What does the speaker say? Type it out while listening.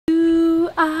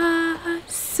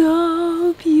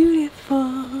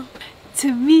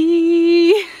to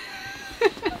me. I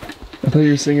thought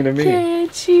you were singing to me.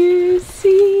 Can't you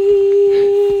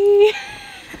see?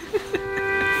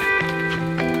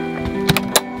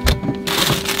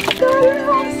 I got her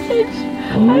hostage.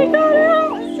 I got her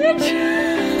hostage.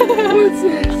 What's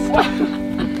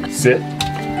this? Sit.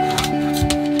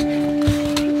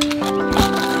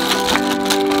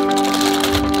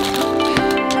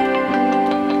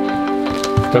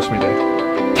 Touch me, Dave.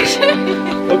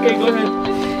 Okay, go ahead.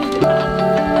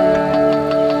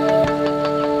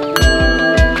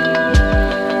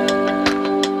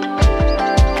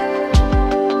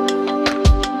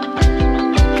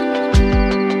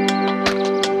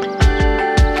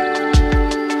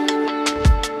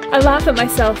 I laugh at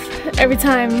myself every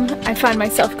time I find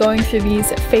myself going through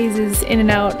these phases in and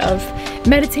out of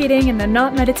meditating and then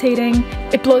not meditating.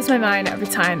 It blows my mind every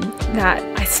time that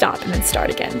I stop and then start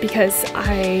again, because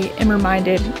I am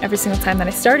reminded every single time that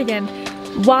I start again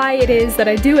why it is that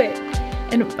I do it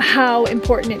and how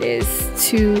important it is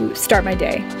to start my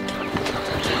day.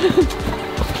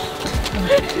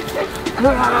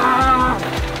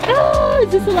 Oh,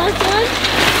 is this the last one?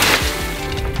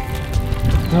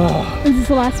 Oh. Is this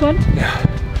the last one? Yeah.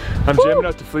 I'm jamming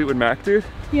out to Fleetwood Mac, dude.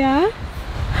 Yeah?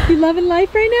 You loving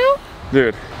life right now?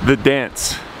 Dude, The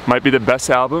Dance might be the best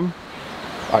album.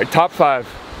 Alright, top 5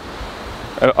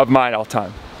 of mine all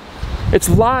time. It's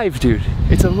live, dude.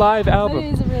 It's a live album.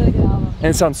 It is a really good album. And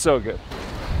it sounds so good.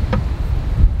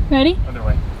 Ready? Other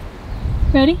way.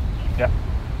 Ready? Yeah.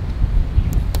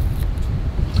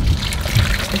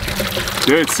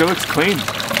 Dude, it still looks clean.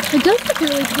 It does look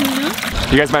really clean, huh?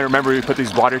 You guys might remember we put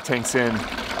these water tanks in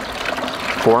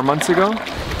 4 months ago.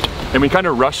 And we kind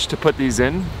of rushed to put these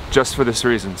in just for this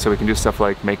reason. So we can do stuff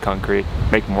like make concrete,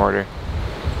 make mortar.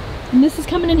 And this is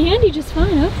coming in handy just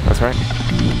fine, huh? That's right.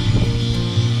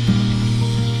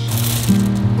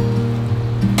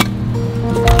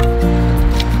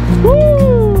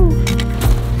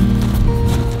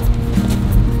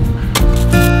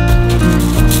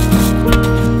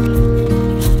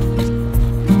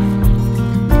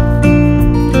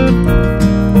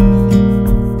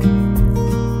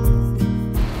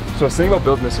 So I was thinking about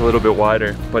building this a little bit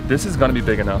wider, but this is gonna be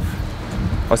big enough.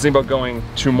 I was thinking about going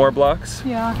 2 more blocks.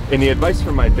 Yeah. And the advice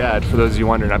from my dad, for those of you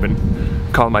wondering, I've been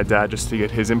calling my dad just to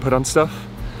get his input on stuff.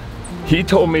 He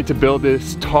told me to build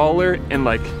this taller and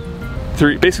like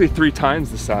basically 3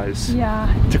 times the size.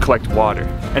 Yeah. To collect water.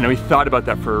 And we thought about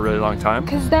that for a really long time.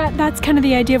 Because that's kind of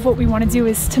the idea of what we want to do,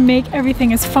 is to make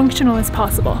everything as functional as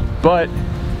possible. But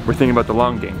we're thinking about the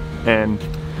long game. And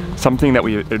something that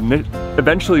we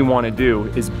eventually want to do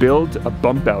is build a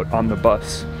bump out on the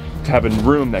bus to have a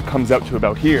room that comes out to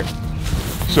about here.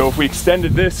 So if we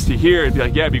extended this to here, it'd be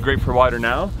like, yeah, it'd be great for water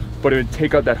now, but it would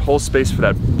take out that whole space for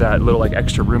that little like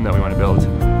extra room that we want to build.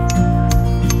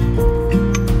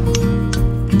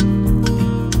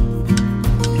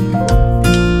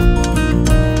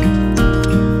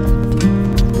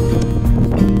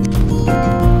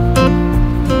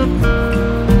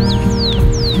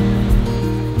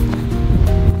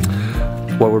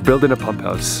 Well, we're building a pump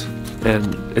house,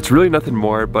 and it's really nothing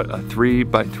more but a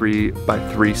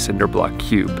 3x3x3 cinder block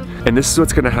cube. And this is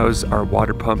what's gonna house our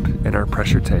water pump and our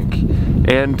pressure tank,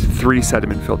 and 3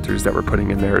 sediment filters that we're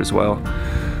putting in there as well.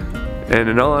 And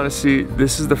in all honesty,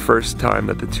 this is the first time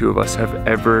that the 2 of us have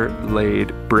ever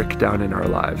laid brick down in our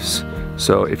lives.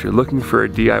 So if you're looking for a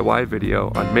DIY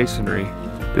video on masonry,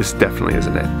 this definitely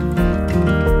isn't it.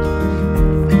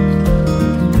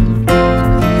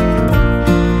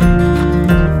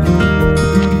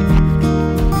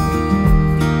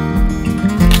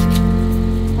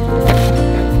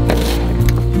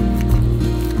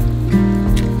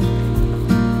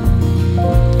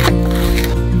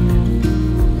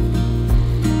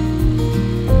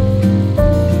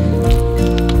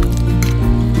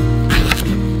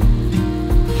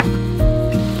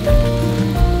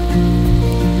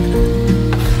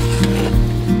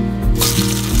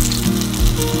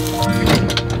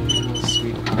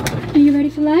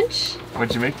 Lunch?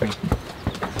 What'd you make me?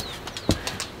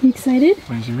 You excited?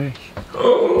 What did you make?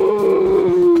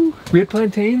 Oh, we had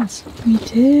plantains. We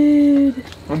did.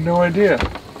 I had no idea.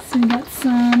 So we got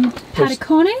some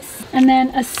patacones and then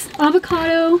a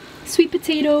avocado, sweet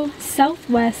potato,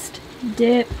 Southwest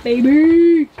dip,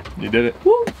 baby. You did it.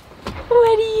 Woo.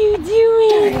 What are you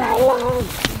doing?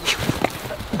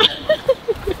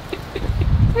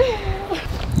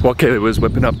 While Kaylee was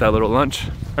whipping up that little lunch,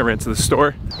 I ran to the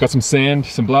store, got some sand,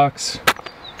 some blocks,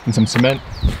 and some cement.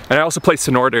 And I also placed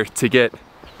an order to get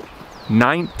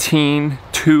 19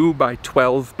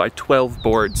 2x12x12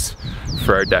 boards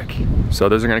for our deck. So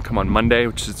those are gonna come on Monday,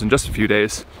 which is in just a few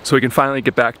days. So we can finally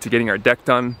get back to getting our deck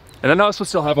done And then I also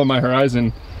still have on my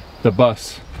horizon the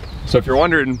bus. So if you're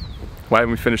wondering why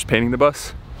haven't we finished painting the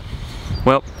bus?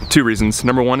 Well, two reasons.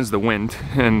 Number one is the wind,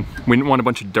 and we didn't want a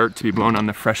bunch of dirt to be blown on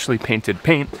the freshly painted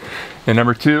paint. And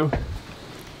number two,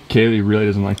 Kaylee really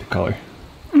doesn't like the color.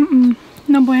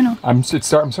 No bueno. I'm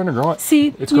starting to grow it.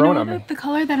 See, it's growing on me. The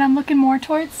color that I'm looking more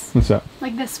towards? What's that?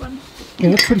 Like this one. Yeah,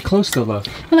 that's pretty close to love.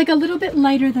 But like a little bit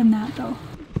lighter than that though.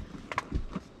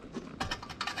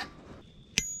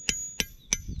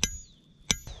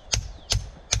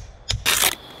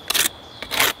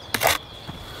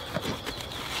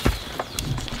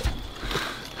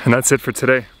 And that's it for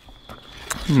today.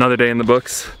 Another day in the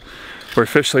books. We're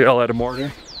officially all out of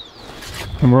mortar.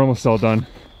 And we're almost all done.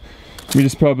 We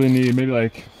just probably need maybe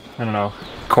like, I don't know,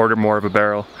 a quarter more of a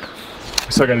barrel.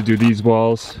 We still gotta do these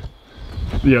walls,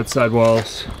 the outside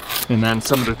walls, and then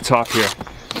some of the top here.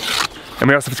 And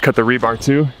we also have to cut the rebar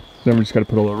too. Then we just gotta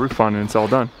put a little roof on and it's all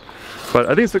done. But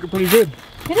I think it's looking pretty good.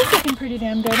 It is looking pretty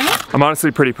damn good, huh? I'm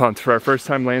honestly pretty pumped for our first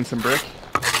time laying some brick.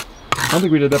 I don't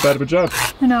think we did that bad of a job.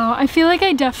 No, I feel like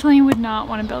I definitely would not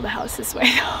want to build a house this way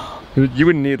though. You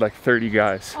wouldn't need like 30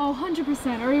 guys. Oh,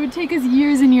 100%, or it would take us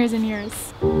years and years and years.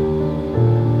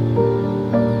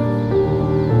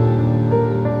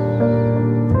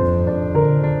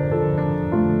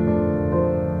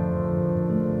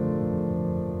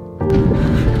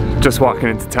 Just walking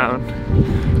into town.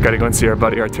 Gotta go and see our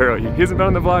buddy Arturo. He hasn't been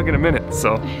on the vlog in a minute,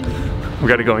 so we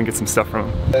gotta go and get some stuff from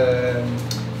him.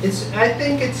 I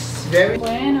think it's very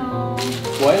Bueno.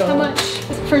 How much?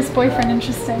 First boyfriend,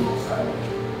 interesting.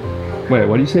 Wait,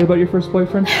 what do you say about your first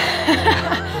boyfriend?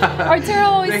 Arturo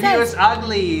always says. He was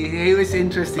ugly. He was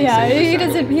interesting. Yeah, so he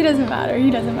doesn't matter. He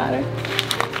doesn't matter.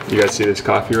 You guys see this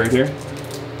coffee right here?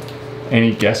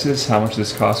 Any guesses how much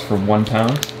this costs for 1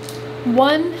 pound?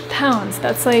 1 pound.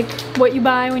 That's like what you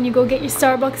buy when you go get your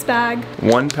Starbucks bag.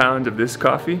 1 pound of this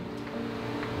coffee,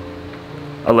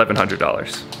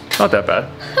 $1,100. Not that bad.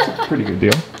 It's a pretty good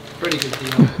deal. Pretty good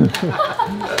deal.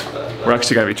 We're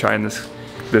actually gonna be trying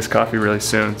this coffee really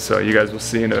soon, so you guys will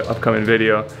see in an upcoming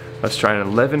video us trying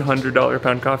an $1,100 a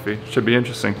pound coffee. Should be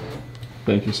interesting.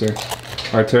 Thank you, sir.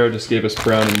 Arturo just gave us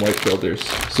brown and white filters,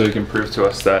 so you can prove to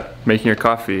us that making your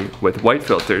coffee with white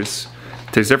filters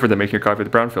tastes different than making your coffee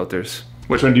with brown filters.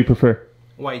 Which one do you prefer?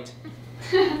 White.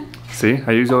 See,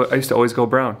 I used to always go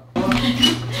brown.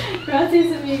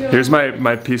 Gracias, amigo. Here's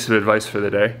my piece of advice for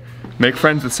the day. Make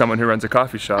friends with someone who runs a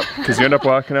coffee shop, because you end up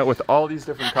walking out with all these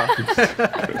different coffees.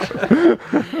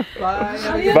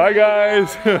 Bye. Bye,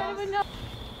 guys.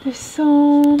 There's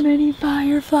so many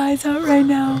fireflies out right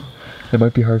now. It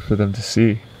might be hard for them to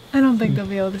see. I don't think they'll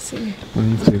be able to see. We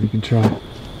need to. We can try.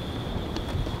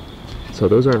 So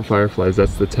those aren't fireflies.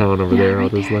 That's the town over there. Right all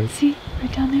those there. lights. See,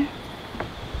 right down there.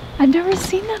 I've never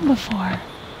seen them before.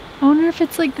 I wonder if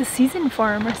it's like the season for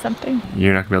them or something.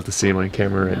 You're not gonna be able to see them on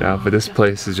camera right now, but this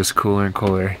place is just cooler and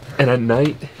cooler. And at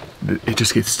night, it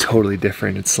just gets totally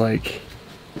different. It's like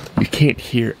you can't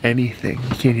hear anything.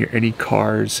 You can't hear any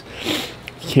cars.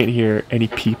 You can't hear any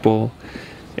people.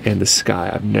 And the sky,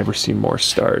 I've never seen more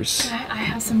stars. I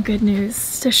have some good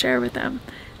news to share with them.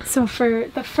 So for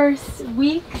the first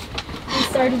week we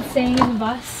started staying in the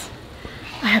bus,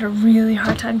 I had a really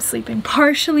hard time sleeping,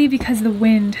 partially because the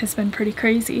wind has been pretty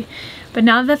crazy. But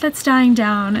now that that's dying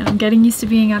down and I'm getting used to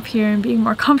being up here and being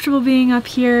more comfortable being up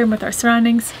here and with our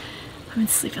surroundings, I've been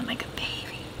sleeping like a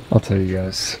baby. I'll tell you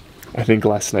guys, I think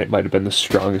last night might have been the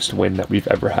strongest wind that we've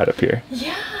ever had up here.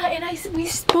 Yeah, and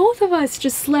both of us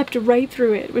just slept right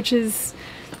through it, which is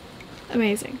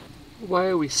amazing. Why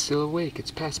are we still awake?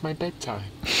 It's past my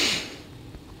bedtime.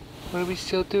 What are we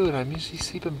still doing? I'm usually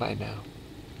sleeping by now.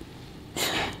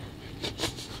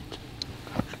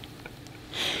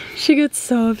 She got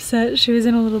so upset. She was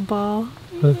in a little ball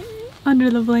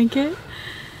under the blanket.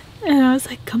 And I was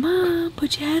like, come on,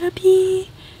 put your head up here.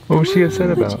 What was she upset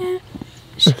about?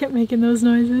 She kept making those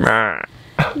noises.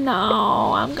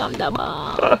 No, I'm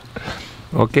comfortable.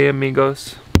 Okay,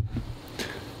 amigos.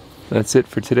 That's it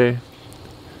for today.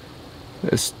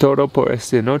 Es todo por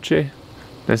esta noche.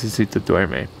 Necesito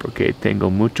dormir porque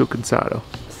tengo mucho cansado.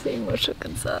 Sí, mucho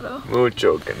cansado.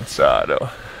 Mucho cansado.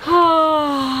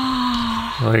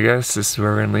 Well, I guess this is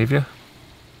where we're gonna leave you.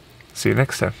 See you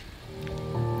next time.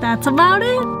 That's about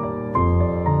it.